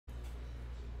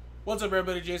What's up,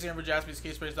 everybody? Jason here for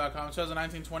JaspysCaseBreaks.com.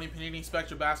 2019-20 Panini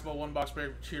Spectra Basketball one box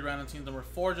break tiered random teams number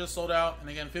 4 just sold out. And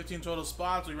again, 15 total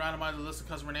spots. We randomized the list of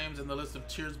customer names in the list of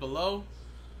tiers below.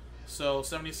 So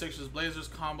 76ers Blazers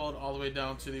comboed all the way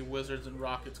down to the Wizards and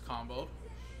Rockets comboed.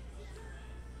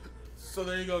 So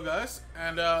there you go, guys.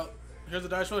 And here's the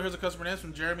dice roll. Here's the customer names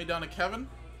from Jeremy down to Kevin.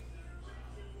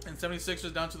 And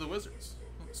 76ers down to the Wizards.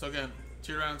 So again,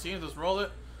 tiered random teams. Let's roll it.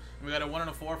 And we got a 1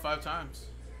 and a 4 5 times.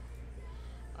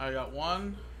 I got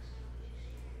 1,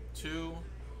 2,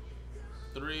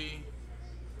 3,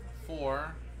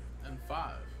 4, and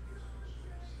 5.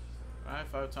 Alright,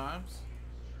 5 times.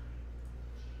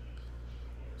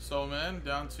 So-min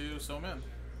down to So-min.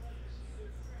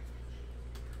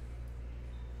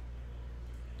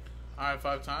 Alright,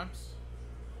 5 times.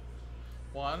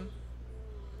 1,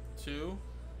 2,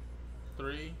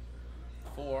 3,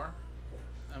 4,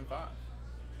 and 5.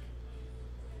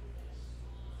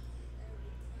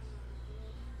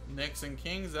 Knicks and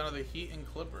Kings down to the Heat and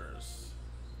Clippers.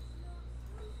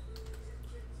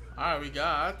 Alright, we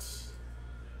got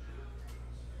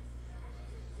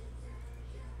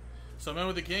So-min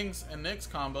with the Kings and Knicks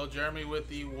combo. Jeremy with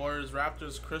the Warriors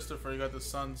Raptors. Christopher, you got the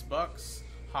Suns Bucks.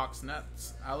 Hawks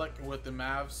Nets. Alec with the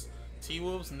Mavs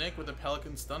T-Wolves. Nick with the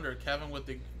Pelicans Thunder. Kevin with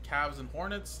the Cavs and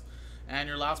Hornets. And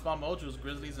your last bomb mojos,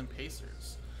 Grizzlies and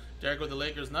Pacers. Derek with the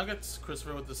Lakers Nuggets.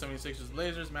 Christopher with the 76ers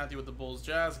Blazers. Matthew with the Bulls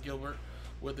Jazz. Gilbert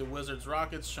with the Wizards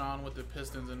Rockets. Sean with the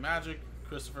Pistons and Magic.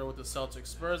 Christopher with the Celtics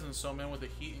Spurs. And So-min with the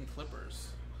Heat and Clippers.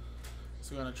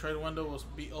 So we're going to trade window will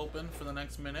be open for the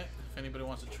next minute if anybody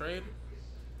wants to trade.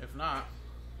 If not,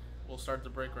 we'll start the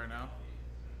break right now.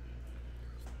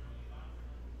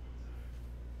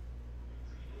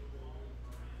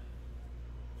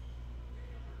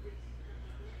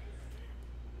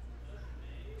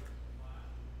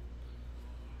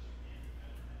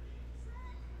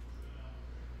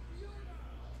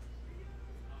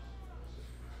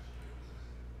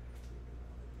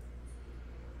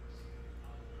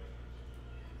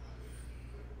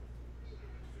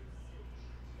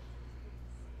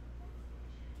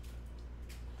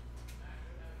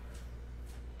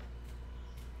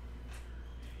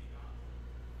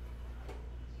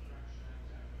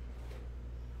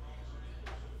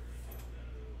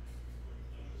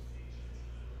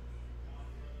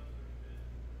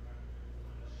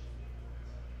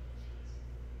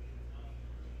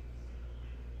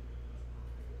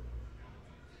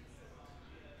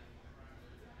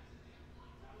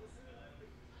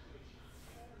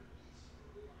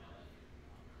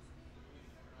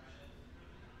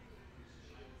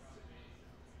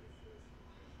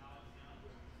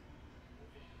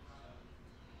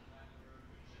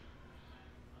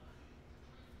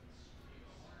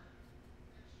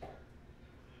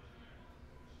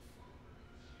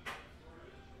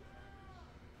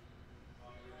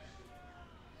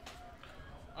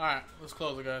 Alright, let's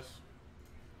close it, guys.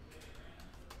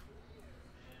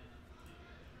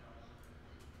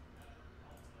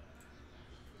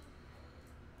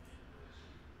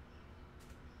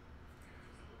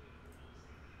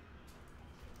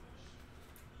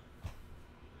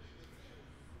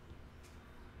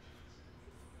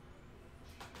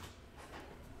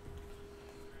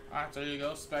 Alright, there you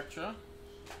go, Spectra.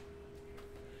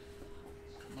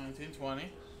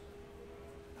 1920.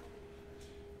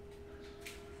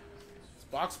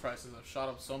 Box prices have shot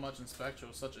up so much in Spectra.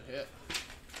 It was such a hit.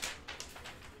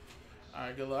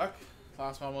 Alright, good luck.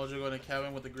 Last bomb mojo going to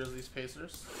Kevin with the Grizzlies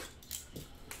Pacers.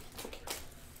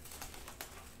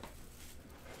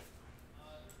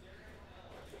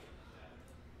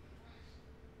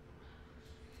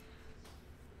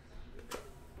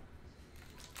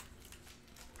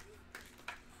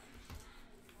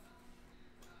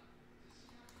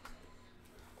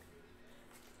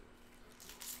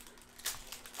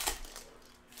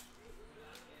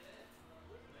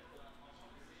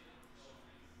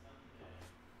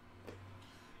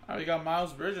 We got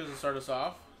Miles Bridges to start us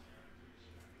off.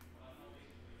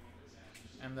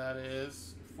 And that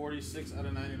is 46 out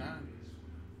of 99.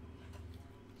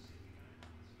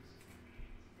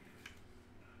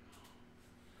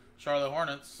 Charlotte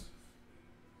Hornets.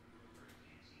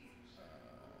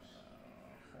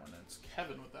 Hornets.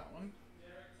 Kevin with that one.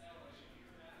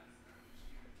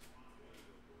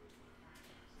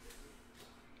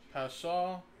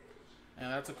 Pascal.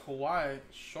 And that's a Kawhi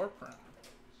short print.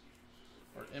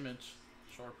 Or image,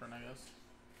 short print, I guess.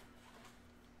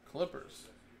 Clippers.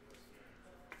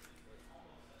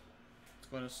 It's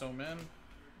going to So-min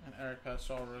and Eric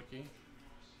Pascal rookie.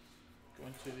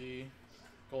 Going to the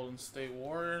Golden State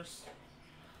Warriors.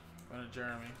 Going to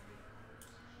Jeremy.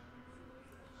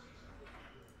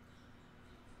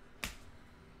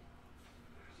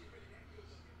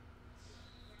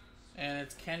 And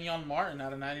it's Kenyon Martin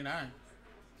out of 99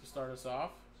 to start us off.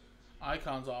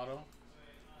 Icons auto.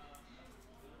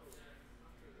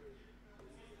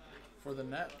 For the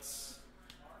Nets,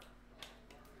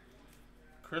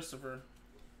 Christopher.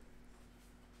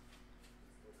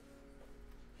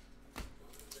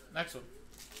 Next one.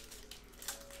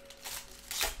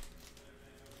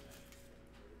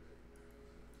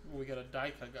 Ooh, we got a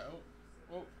die cut guy.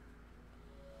 Oh.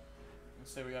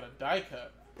 Let's say we got a die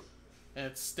cut. And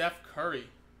it's Steph Curry.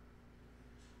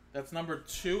 That's number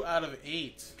 2 out of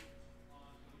 8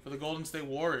 for the Golden State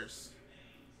Warriors.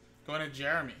 Going to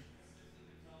Jeremy.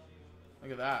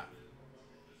 Look at that.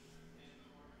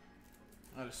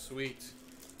 That is sweet.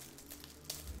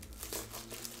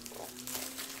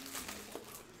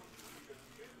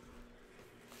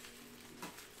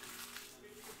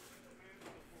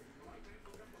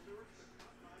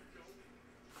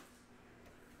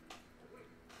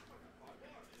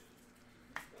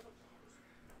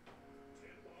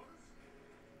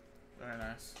 Very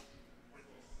nice.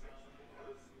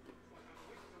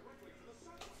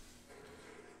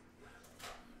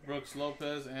 Brooks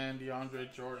Lopez and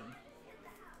DeAndre Jordan.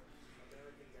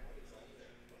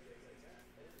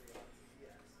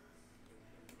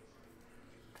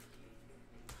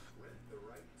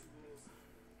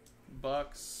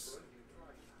 Bucks.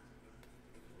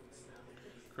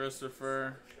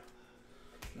 Christopher.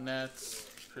 Nets.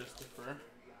 Christopher.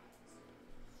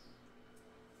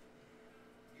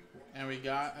 And we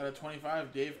got out of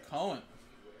 25, Dave Cohen.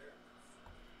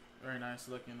 Very nice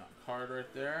looking card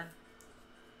right there.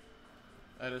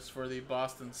 That is for the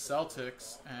Boston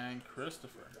Celtics and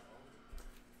Christopher.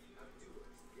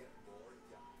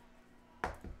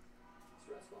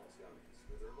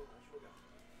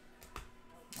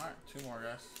 Alright, 2 more,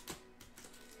 guys.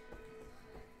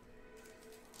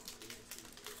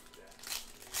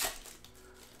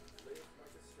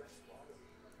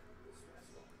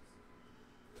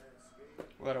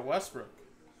 We got a Westbrook.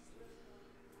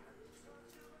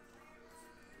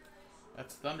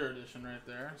 That's Thunder Edition right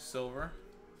there. Silver.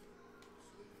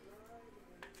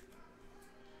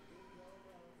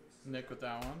 Nick with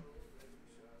that one.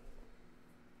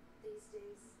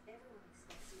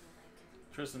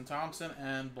 Tristan Thompson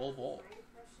and Bull.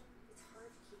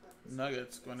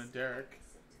 Nuggets going to Derek.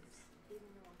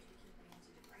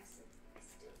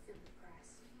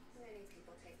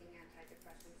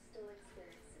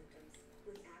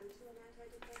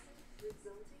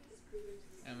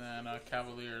 And then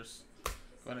Cavaliers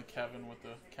going to Kevin with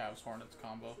the Cavs Hornets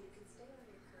combo.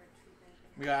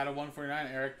 We got out of 149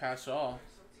 Eric Paschall.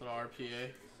 Little RPA.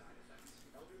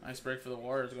 Nice break for the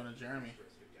Warriors going to Jeremy.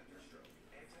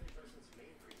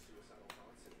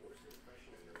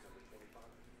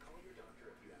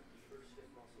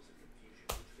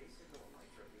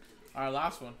 Alright,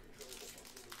 last one.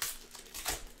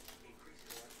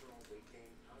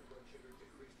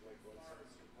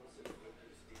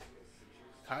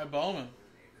 Kai Bowman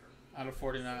out of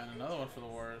 49. Another one for the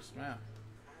Warriors. Man.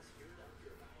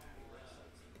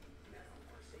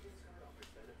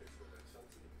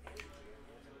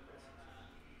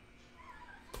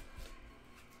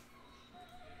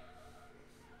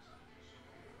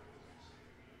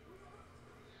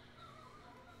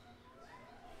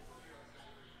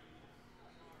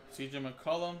 CJ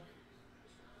McCollum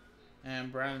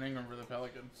and Brandon Ingram for the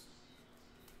Pelicans.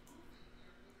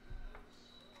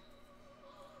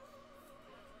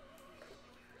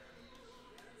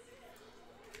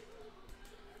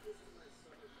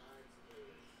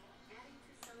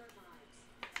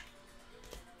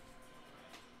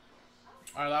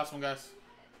 All right, last one, guys.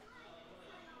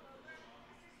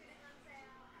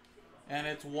 And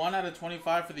it's 1 out of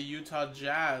 25 for the Utah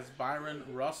Jazz, Byron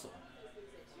Russell.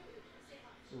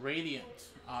 Radiant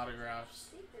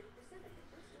autographs.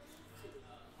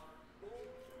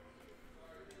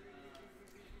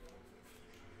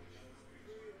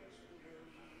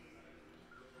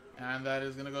 And that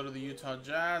is going to go to the Utah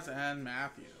Jazz and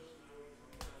Matthew.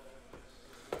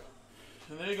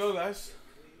 So there you go, guys.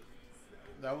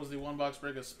 That was the 1-box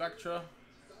break of Spectra.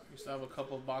 We still have a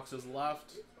couple of boxes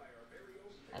left.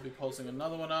 I'll be posting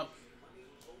another one up.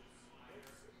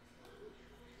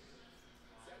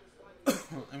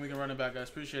 And we can run it back, guys.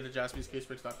 Appreciate it.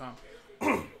 JaspysCaseBreaks.com.